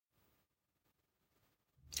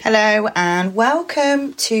Hello and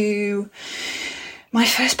welcome to my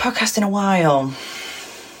first podcast in a while.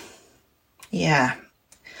 Yeah,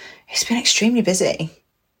 it's been extremely busy.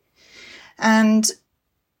 And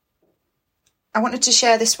I wanted to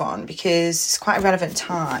share this one because it's quite a relevant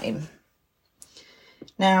time.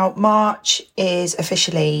 Now, March is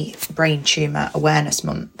officially Brain Tumour Awareness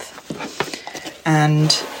Month.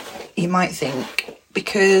 And you might think,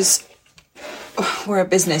 because we're a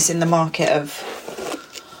business in the market of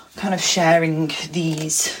kind of sharing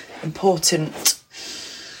these important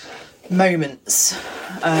moments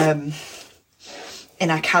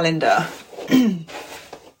in our calendar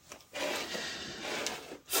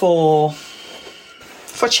for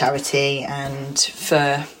charity and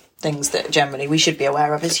for things that generally we should be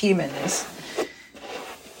aware of as humans,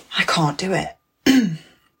 I can't do it. I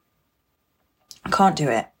can't do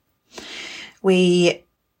it.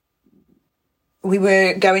 We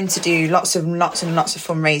were going to do lots of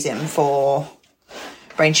fundraising for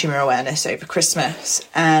brain tumour awareness over Christmas,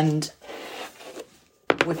 and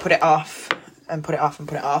we put it off and put it off and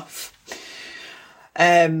put it off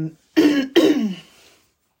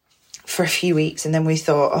for a few weeks, and then we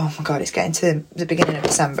thought, oh my God, it's getting to the beginning of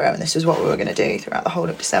December, and this is what we were going to do throughout the whole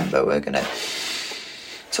of December. We're going to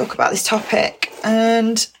talk about this topic,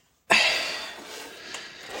 and I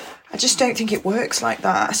just don't think it works like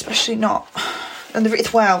that, especially not. And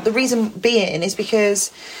the reason being is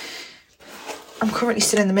because I'm currently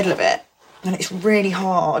still in the middle of it, and it's really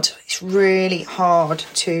hard. It's really hard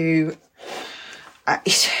to.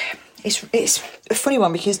 It's a funny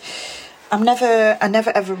one because I never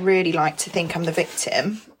ever really like to think I'm the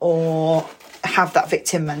victim or have that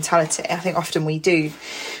victim mentality. I think often we do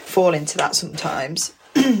fall into that sometimes.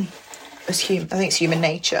 As I think it's human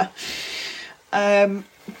nature.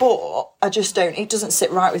 But I just don't, it doesn't sit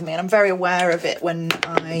right with me. And I'm very aware of it when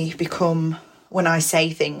I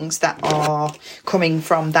say things that are coming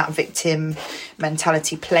from that victim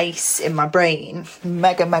mentality place in my brain.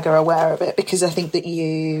 Mega aware of it, because I think that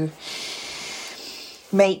you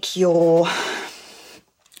make your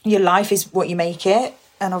life is what you make it.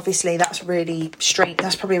 And obviously that's really strange.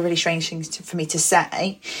 That's probably a really strange thing for me to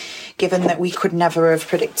say, given that we could never have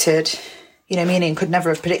predicted, me and Ian could never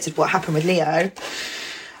have predicted what happened with Leo.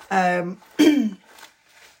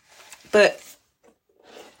 But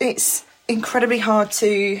it's incredibly hard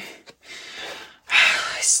to,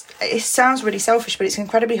 it sounds really selfish, but it's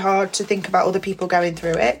incredibly hard to think about other people going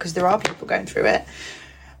through it, because there are people going through it.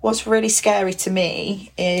 What's really scary to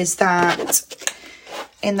me is that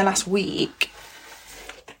in the last week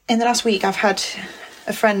I've had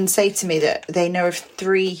a friend say to me that they know of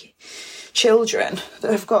 3 children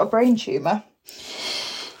that have got a brain tumour.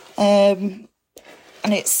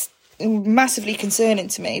 And it's massively concerning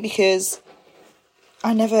to me, because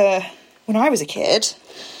when I was a kid,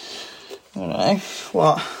 I don't know,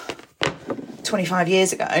 25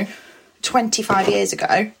 years ago,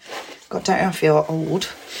 God, don't I feel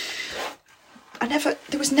old.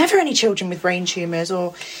 There was never any children with brain tumours,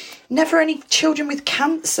 or never any children with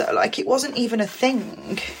cancer. Like, it wasn't even a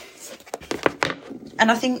thing.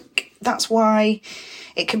 And I think that's why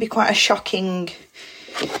it can be quite a shocking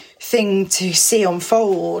thing to see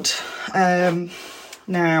unfold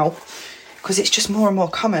now, because it's just more and more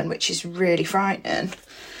common, which is really frightening.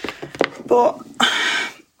 But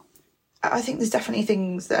I think there's definitely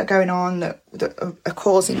things that are going on that are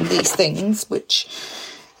causing these things, which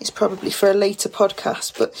is probably for a later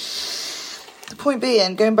podcast. But the point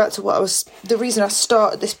being, going back to the reason I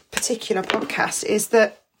started this particular podcast is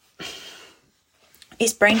that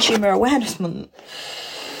it's Brain Tumour Awareness Month.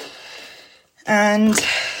 And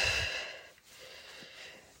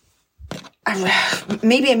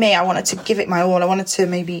maybe in me, I wanted to give it my all. I wanted to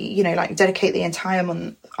maybe, dedicate the entire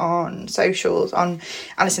month on socials, on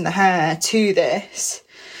Alice in the Hair, to this.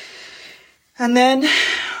 And then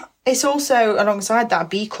it's also, alongside that,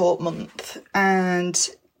 B Corp month. And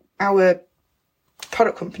our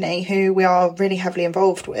product company, who we are really heavily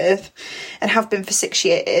involved with and have been for 6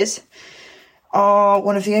 years, are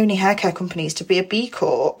one of the only hair care companies to be a B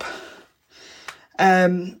Corp.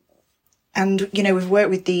 And, we've worked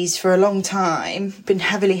with these for a long time, been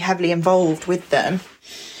heavily involved with them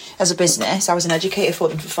as a business. I was an educator for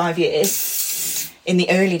them for 5 years in the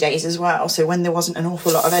early days as well. So when there wasn't an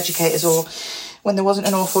awful lot of educators, or when there wasn't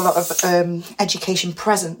an awful lot of education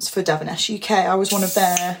presence for Davines UK, I was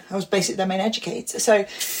basically their main educator. So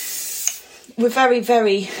we're very,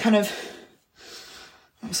 very kind of,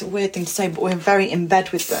 it's a weird thing to say, but we're very in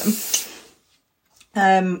bed with them.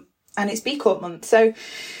 And it's B Corp month. So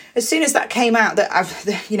as soon as that came out, that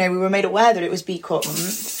we were made aware that it was B Corp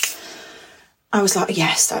month, I was like,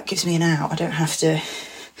 yes, that gives me an out. I don't have to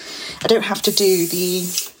I don't have to do the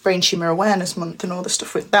Brain Tumour Awareness Month and all the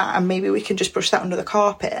stuff with that, and maybe we can just brush that under the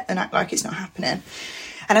carpet and act like it's not happening.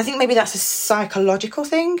 And I think maybe that's a psychological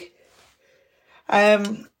thing.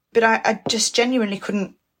 But I just genuinely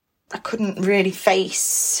couldn't really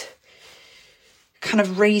face kind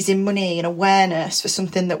of raising money and awareness for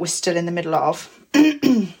something that we're still in the middle of.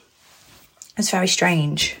 It's very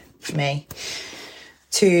strange for me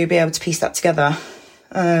to be able to piece that together.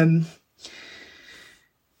 And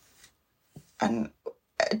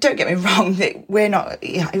don't get me wrong, that we're not,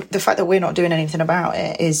 the fact that we're not doing anything about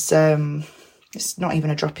it is, it's not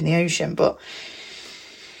even a drop in the ocean. But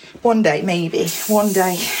one day,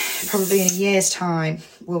 probably in a year's time,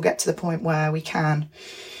 we'll get to the point where we can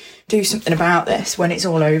do something about this when it's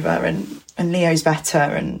all over and Leo's better.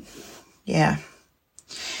 And yeah.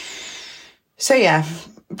 So yeah,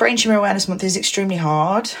 Brain Tumour Awareness Month is extremely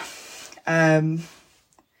hard.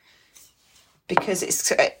 Because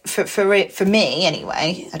it's for me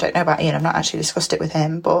anyway. I don't know about Ian. I've not actually discussed it with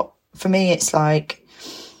him, but for me, it's like,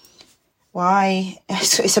 why?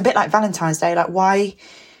 It's a bit like Valentine's Day. Like, why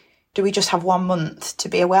do we just have 1 month to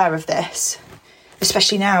be aware of this?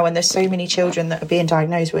 Especially now when there's so many children that are being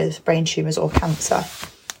diagnosed with brain tumours or cancer.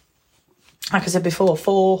 Like I said before,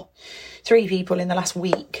 3 people in the last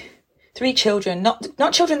week. 3 children,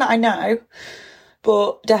 not children that I know,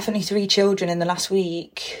 but definitely 3 children in the last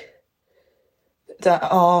week that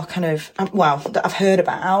are kind of, well, that I've heard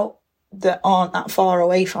about, that aren't that far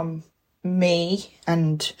away from me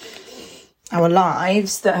and our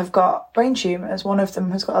lives, that have got brain tumours. One of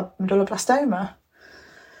them has got a medulloblastoma.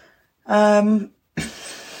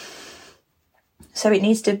 So it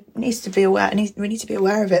needs to be aware. We need to be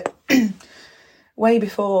aware of it way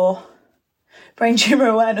before Brain Tumour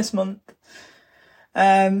Awareness Month.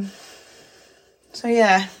 So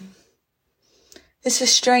yeah, it's a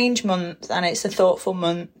strange month and it's a thoughtful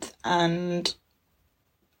month, and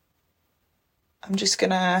I'm just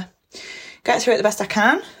gonna get through it the best I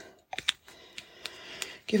can,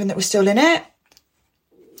 given that we're still in it.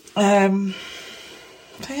 So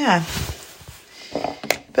yeah.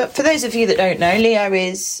 But for those of you that don't know, Leo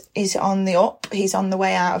is on the up. He's on the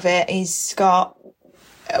way out of it.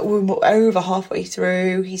 We're over halfway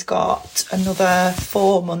through. He's got another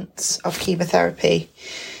 4 months of chemotherapy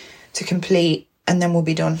to complete, and then we'll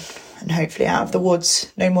be done and hopefully out of the woods.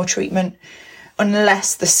 No more treatment,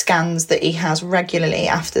 unless the scans that he has regularly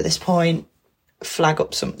after this point flag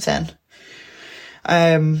up something.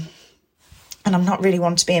 And I'm not really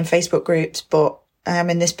one to be in Facebook groups, but I am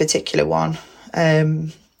in this particular one.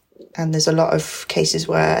 And there's a lot of cases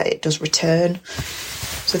where it does return.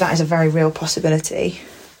 So that is a very real possibility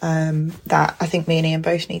that I think me and Ian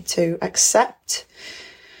both need to accept.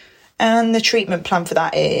 And the treatment plan for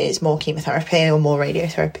that is more chemotherapy or more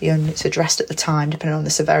radiotherapy, and it's addressed at the time depending on the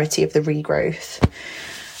severity of the regrowth.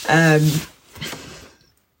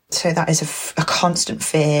 So that is a constant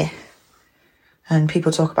fear. And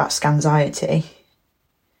people talk about scanxiety.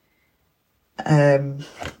 And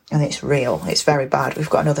it's real. It's very bad. We've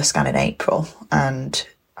got another scan in April, and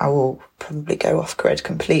I will probably go off grid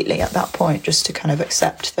completely at that point, just to kind of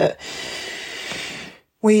accept that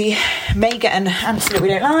we may get an answer that we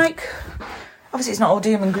don't like. Obviously, it's not all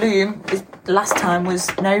doom and gloom. The last time was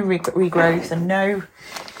no regrowth and no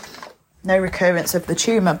recurrence of the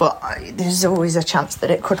tumour, but there's always a chance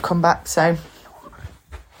that it could come back. So,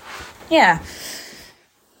 yeah.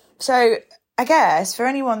 So, I guess for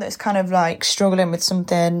anyone that's kind of like struggling with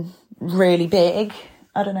something really big,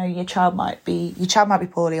 I don't know, your child might be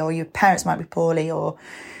poorly, or your parents might be poorly, or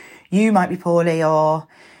you might be poorly, or,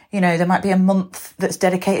 you know, there might be a month that's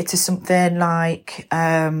dedicated to something like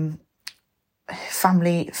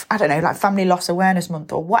family loss awareness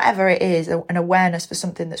month, or whatever it is, an awareness for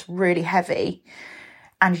something that's really heavy,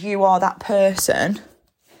 and you are that person.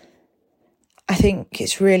 I think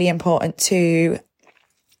it's really important to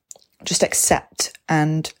just accept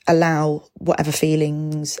and allow whatever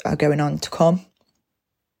feelings are going on to come,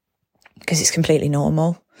 because it's completely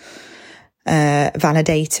normal,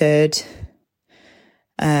 validated.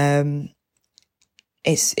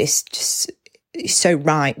 It's so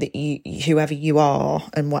right that you, whoever you are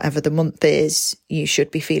and whatever the month is, you should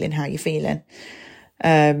be feeling how you're feeling.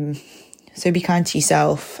 So be kind to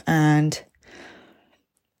yourself and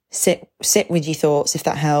sit with your thoughts, if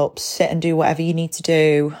that helps. Sit and do whatever you need to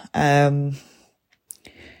do. And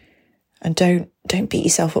don't beat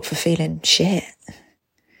yourself up for feeling shit.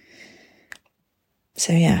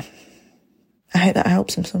 So yeah, I hope that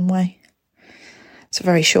helps in some way. It's a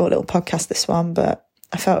very short little podcast, this one, but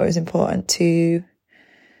I felt it was important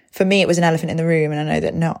for me, it was an elephant in the room, and I know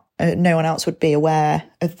that no one else would be aware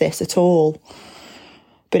of this at all.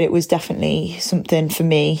 But it was definitely something for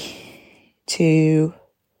me to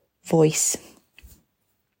voice.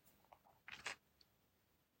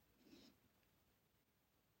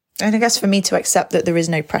 And I guess for me to accept that there is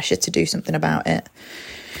no pressure to do something about it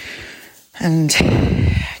and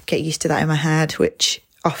get used to that in my head, which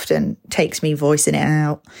often takes me voicing it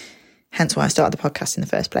out. Hence why I started the podcast in the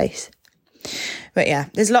first place. But yeah,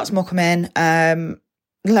 there's lots more coming.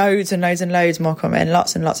 Loads and loads and loads more coming.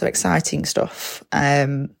 Lots and lots of exciting stuff.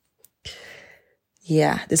 Yeah,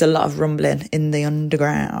 there's a lot of rumbling in the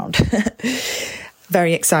underground.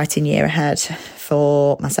 Very exciting year ahead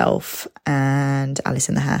for myself and Alice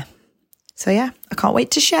in the Hair. So yeah, I can't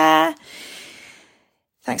wait to share.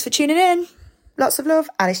 Thanks for tuning in. Lots of love,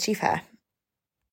 Alice Chief Hair.